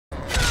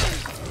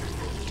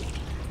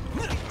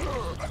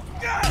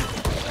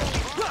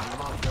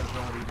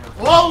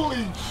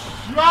Holy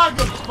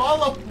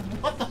Shagabala!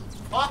 What the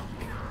fuck?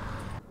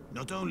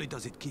 Not only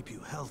does it keep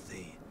you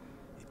healthy,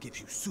 it gives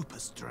you super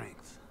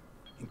strength,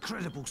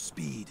 incredible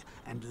speed,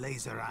 and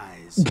laser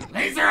eyes.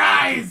 Laser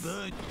eyes!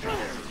 Bird. Come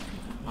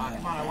on,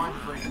 I want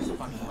to break his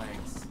fucking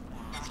legs.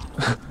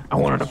 I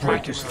wanted to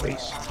break his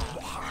face.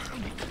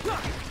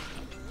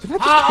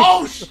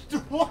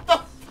 What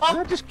the fuck? Did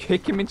I just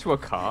kick him into a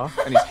car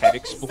and his head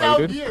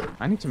exploded? Here.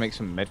 I need to make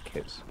some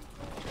medkits.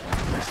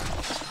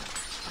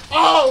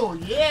 Oh,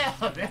 yeah!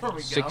 There we go.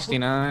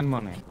 69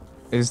 money.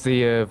 Is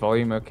the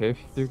volume okay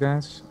for you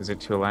guys? Is it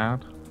too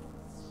loud?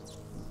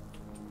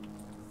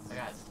 I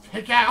got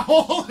pick out.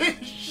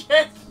 Holy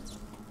shit!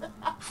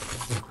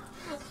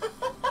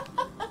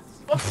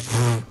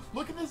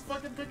 Look at this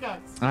fucking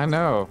pickaxe. I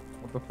know.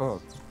 What the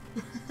fuck?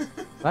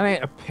 That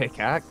ain't a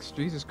pickaxe.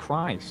 Jesus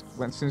Christ.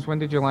 Since when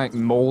did you, like,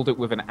 mold it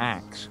with an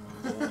axe?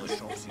 Oh,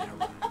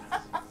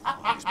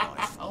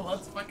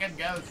 let's fucking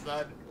go,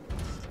 son.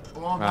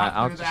 Well, I'm Right, not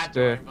I'll through that just,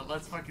 door, but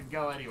let's fucking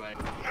go anyway.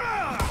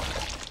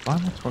 Why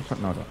am I talking?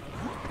 No, no.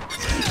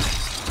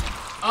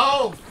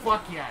 Oh,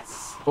 fuck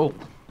yes. Oh.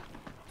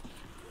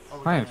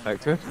 Oh, Hi,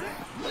 infected.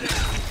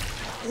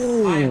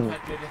 Hi,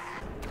 infected.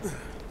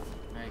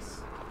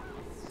 Nice.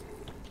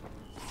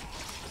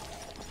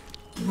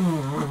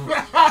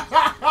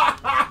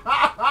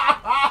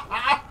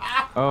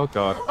 Oh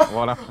god,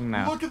 what happened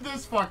now? Look at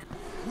this fucker.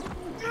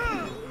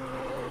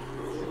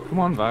 Come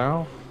on,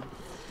 Val.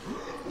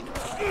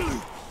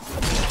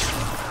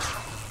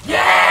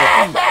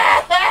 Yeah!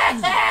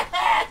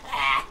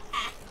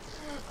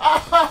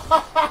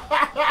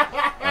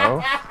 Oh?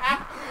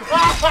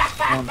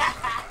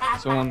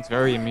 Someone's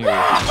very amused.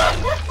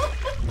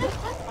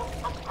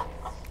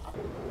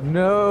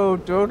 No,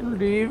 don't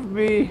leave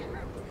me.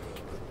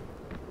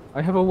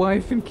 I have a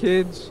wife and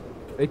kids.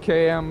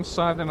 AKA I'm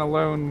sad and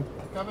alone.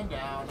 I'm coming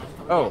down.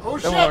 Oh, down. Oh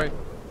don't shit! worry.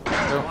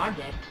 Oh, I'm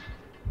dead.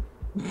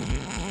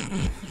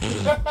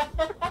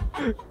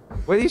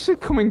 Well, you said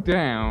coming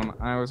down.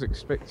 I was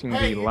expecting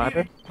the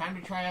ladder. Time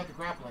to try out the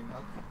grappling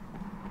hook.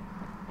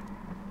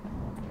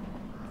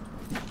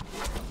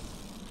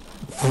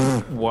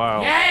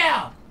 Wow.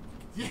 Yeah!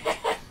 Yeah!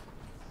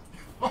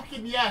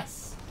 Fucking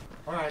yes!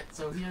 Alright,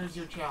 so here's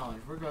your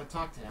challenge. We're gonna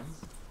talk to him,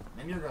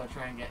 then you're gonna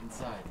try and get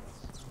inside.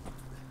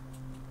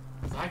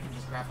 So I can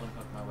just grappling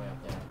hook my way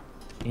up there.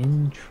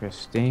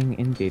 Interesting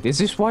indeed. Is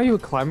this why you were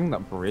climbing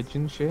that bridge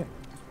and shit?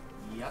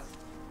 Yep.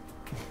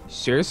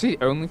 Seriously?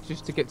 Only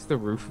just to get to the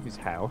roof of his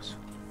house?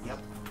 Yep.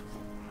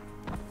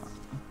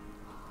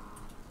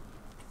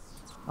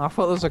 I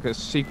thought there was like a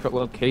secret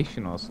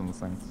location or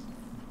something.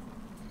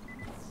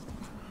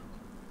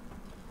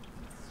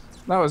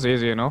 That was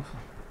easy enough.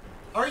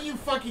 Are you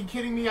fucking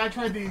kidding me? I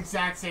tried the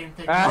exact same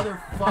thing.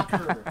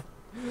 Motherfucker.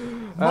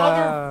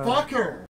 Motherfucker!